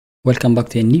Welcome back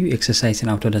to a new exercise in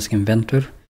Autodesk Inventor.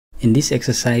 In this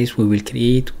exercise, we will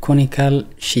create conical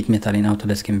sheet metal in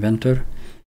Autodesk Inventor.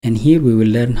 And here we will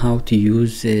learn how to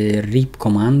use rip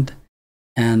command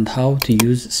and how to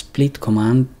use split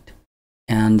command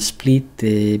and split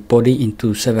the body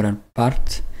into several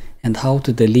parts and how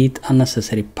to delete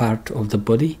unnecessary part of the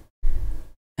body.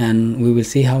 And we will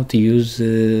see how to use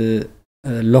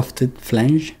Lofted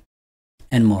Flange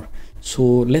and more. So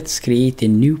let's create a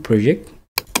new project.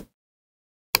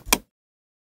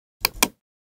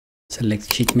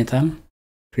 Select sheet metal,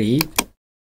 create,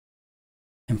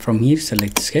 and from here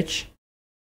select sketch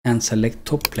and select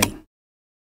top plane.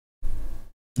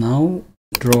 Now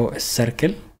draw a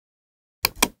circle,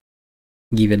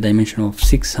 give a dimension of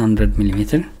 600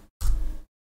 millimeter.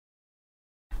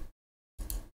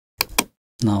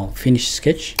 Now finish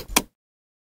sketch,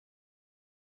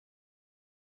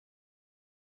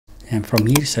 and from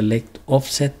here select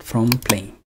offset from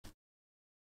plane,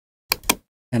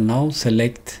 and now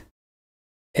select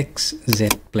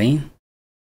XZ plane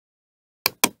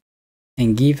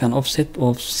and give an offset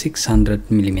of 600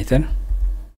 millimeter.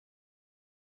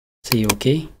 Say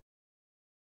OK.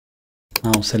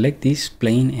 Now select this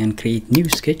plane and create new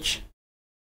sketch.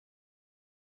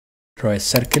 Draw a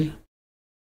circle,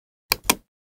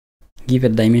 give a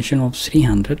dimension of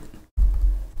 300.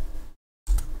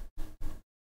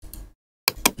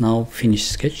 Now finish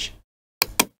sketch,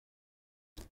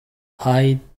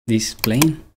 hide this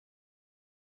plane.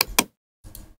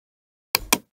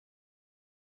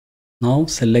 Now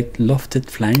select Lofted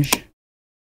Flange,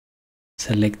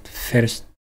 select first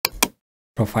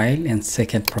profile and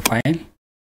second profile,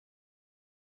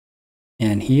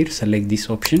 and here select this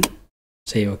option,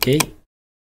 say OK.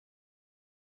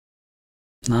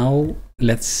 Now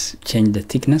let's change the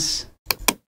thickness,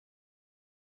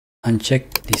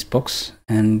 uncheck this box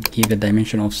and give a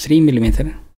dimension of 3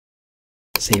 millimeter,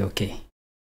 say OK.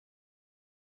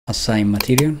 Assign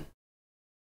material.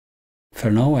 For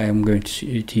now I am going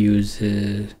to use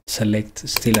select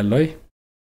steel alloy.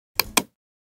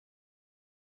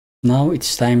 Now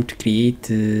it's time to create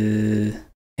a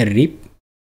rip.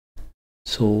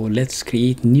 So let's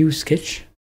create new sketch.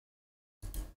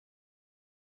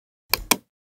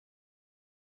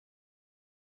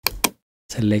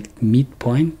 Select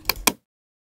midpoint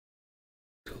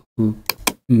to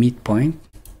midpoint.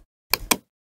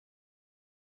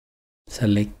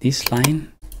 Select this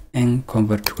line and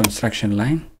convert to construction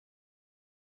line.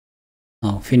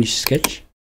 Now finish sketch.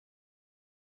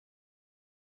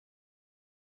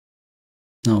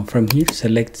 Now from here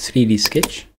select 3D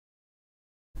sketch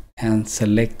and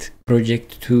select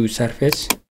project to surface.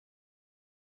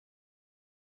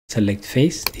 Select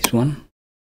face, this one,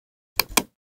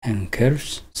 and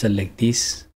curves. Select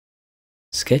this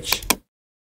sketch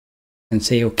and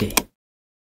say OK.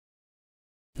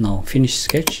 Now finish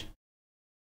sketch.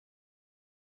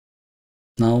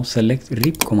 Now select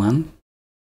rip command,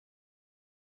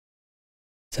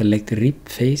 select rip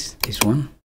face, this one,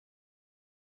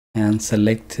 and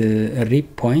select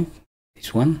rip point,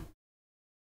 this one,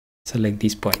 select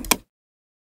this point.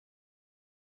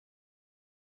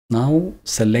 Now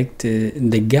select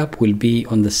the gap will be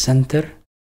on the center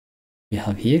we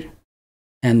have here,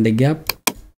 and the gap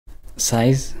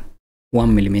size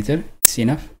 1 millimeter, it's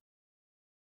enough.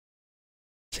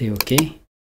 Say OK.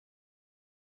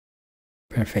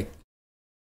 Perfect.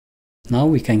 Now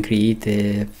we can create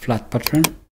a flat pattern.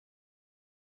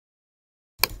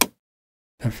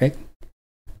 Perfect.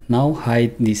 Now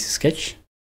hide this sketch.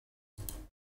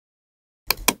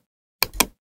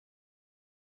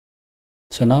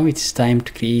 So now it's time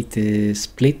to create a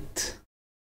split.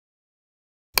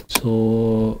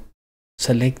 So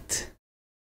select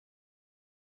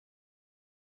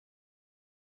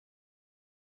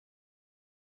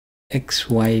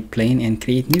XY plane and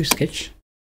create new sketch.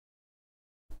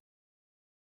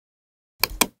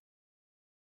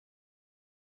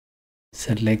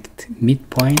 Select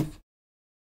midpoint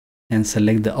and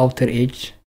select the outer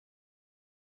edge.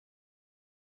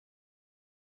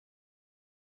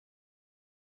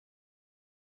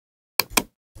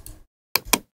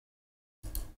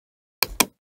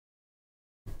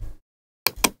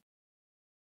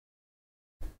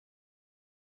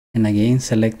 And again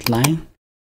select line,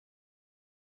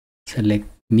 select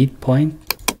midpoint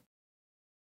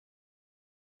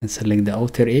and select the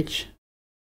outer edge.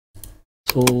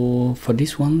 So for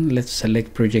this one, let's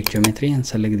select project geometry and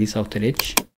select this outer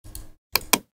edge.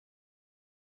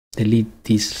 Delete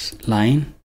this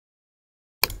line.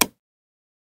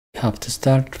 You have to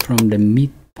start from the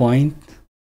midpoint,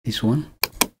 this one,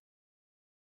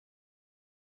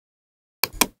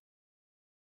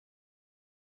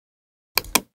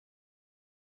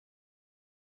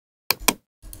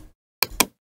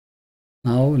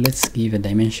 Now let's give a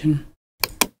dimension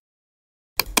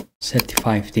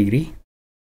 35 degree.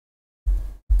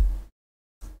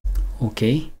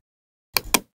 Okay,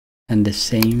 and the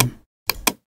same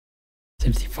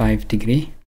 35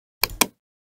 degree.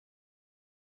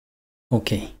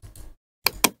 Okay,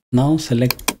 now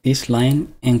select this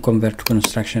line and convert to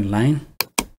construction line.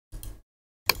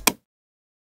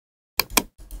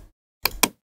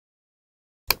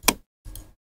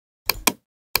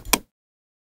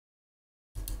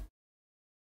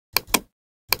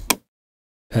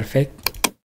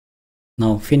 Perfect.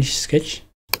 Now finish sketch.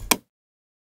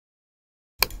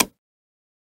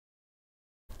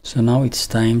 So now it's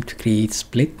time to create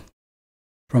split.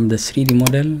 From the 3D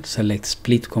model, select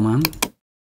split command.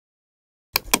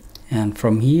 And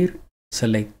from here,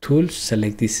 select tools,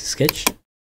 select this sketch.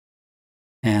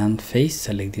 And face,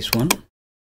 select this one.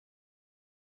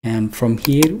 And from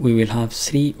here, we will have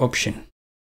 3 options.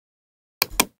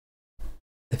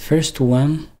 The first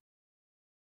one,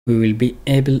 we will be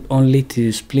able only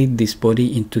to split this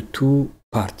body into 2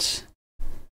 parts.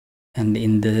 And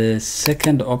in the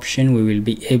second option, we will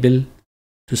be able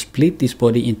to split this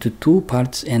body into 2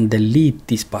 parts and delete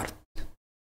this part.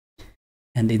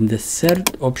 And in the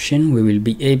third option, we will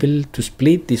be able to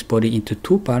split this body into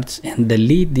 2 parts and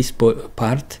delete this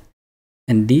part,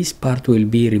 and this part will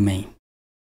be remain.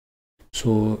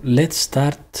 So let's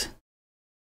start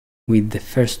with the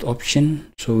first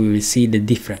option, so we will see the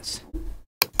difference.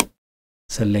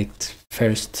 Select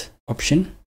first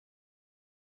option,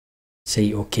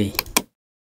 say OK.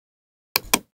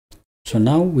 So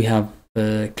now we have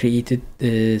created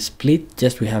the split,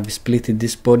 just we have splitted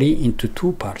this body into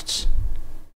 2 parts,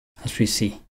 as we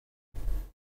see.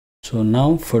 So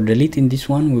now for deleting this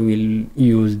one, we will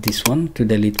use this one to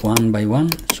delete one by one,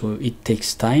 so it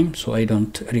takes time, so I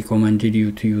don't recommend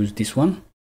you to use this one.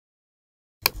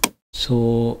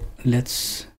 So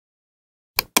let's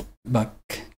back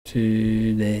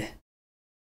to the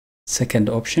second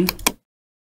option,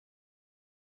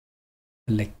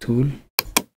 select tool,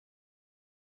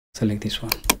 select this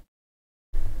one.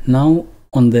 Now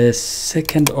on the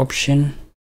second option,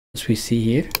 as we see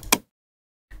here,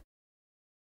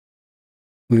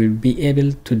 we will be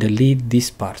able to delete this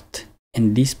part,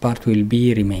 and this part will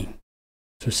be remain.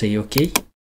 So say OK.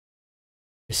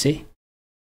 You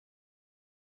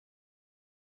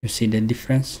see the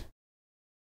difference?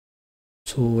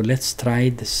 So let's try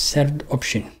the third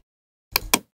option.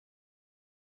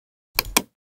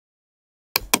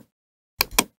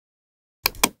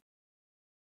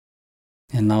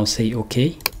 And now say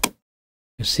OK.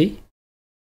 You see?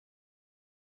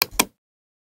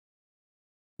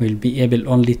 We'll be able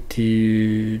only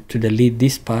to delete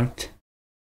this part,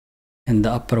 and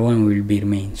the upper one will be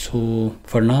remain. So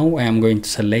for now, I am going to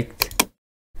select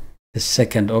the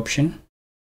second option.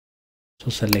 So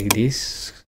select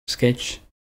this sketch,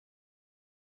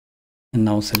 and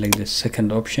now select the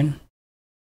second option.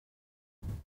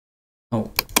 Now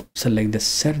select the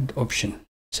third option,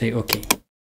 say OK.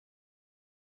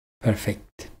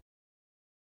 Perfect.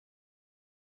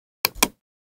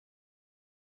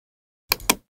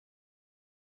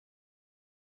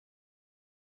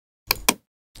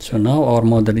 So now our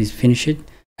model is finished.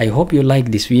 I hope you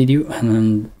like this video,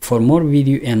 and for more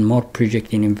video and more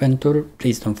project in Inventor,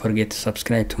 please don't forget to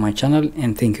subscribe to my channel,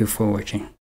 and thank you for watching.